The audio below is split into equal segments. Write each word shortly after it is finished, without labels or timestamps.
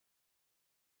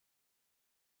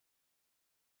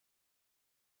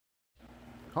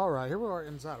Alright, here we are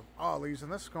inside of Ollie's,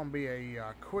 and this is going to be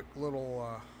a quick little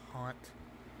hunt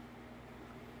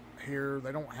here.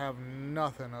 They don't have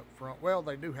nothing up front. Well,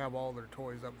 they do have all their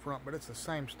toys up front, but it's the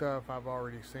same stuff I've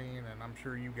already seen, and I'm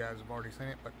sure you guys have already seen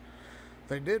it. But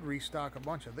they did restock a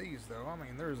bunch of these, though. I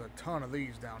mean, there's a ton of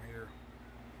these down here.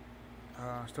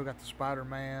 Still got the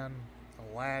Spider-Man,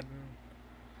 Aladdin,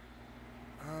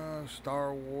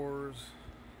 Star Wars,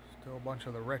 still a bunch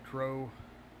of the retro.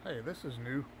 Hey, this is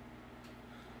new.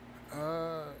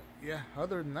 Yeah,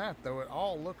 other than that, though, it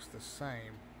all looks the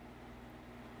same.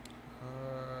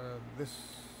 He's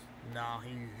not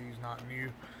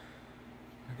new.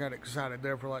 I got excited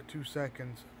there for like 2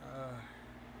 seconds.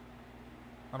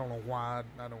 I don't know why.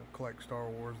 I don't collect Star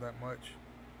Wars that much.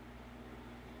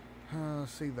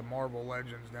 See the Marvel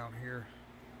Legends down here.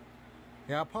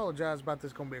 Yeah, I apologize about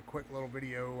this. Going to be a quick little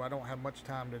video. I don't have much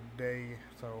time today,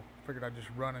 so figured I'd just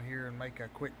run in here and make a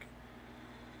quick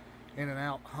in and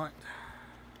out hunt.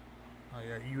 Oh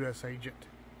yeah, U.S. agent.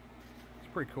 It's a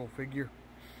pretty cool figure.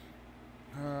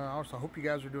 Also, hope you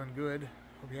guys are doing good.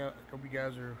 Hope you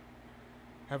guys are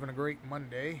having a great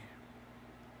Monday.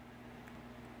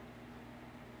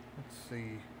 Let's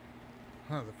see.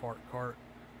 The fart cart.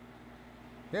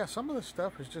 Yeah, some of the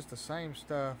stuff is just the same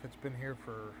stuff. It's been here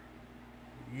for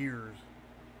years.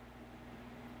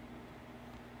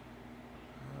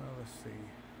 Let's see.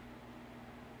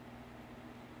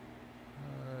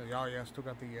 Oh yeah, still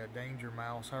got the Danger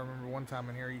Mouse. I remember one time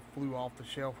in here he flew off the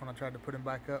shelf when I tried to put him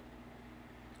back up.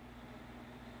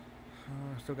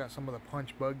 Still got some of the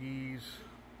punch buggies.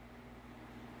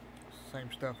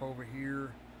 Same stuff over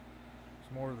here.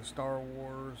 Some more of the Star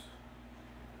Wars.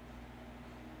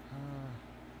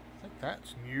 I think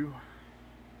that's new.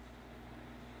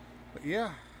 But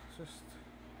yeah, it's just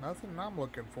nothing I'm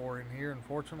looking for in here,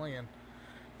 unfortunately. And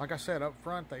like I said, up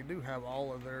front they do have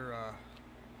all of their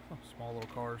small little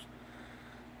cars,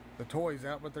 the toys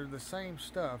out, but they're the same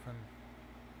stuff. And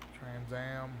Trans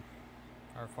Am,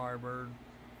 our Firebird.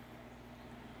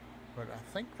 But I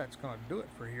think that's going to do it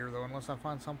for here, though, unless I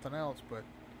find something else. But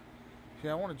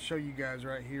yeah, I wanted to show you guys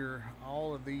right here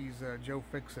all of these Joe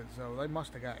Fixit. So they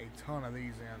must have got a ton of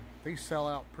these in. These sell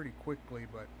out pretty quickly,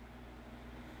 but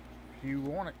if you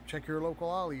want it, check your local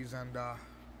Ollie's, and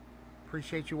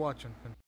appreciate you watching.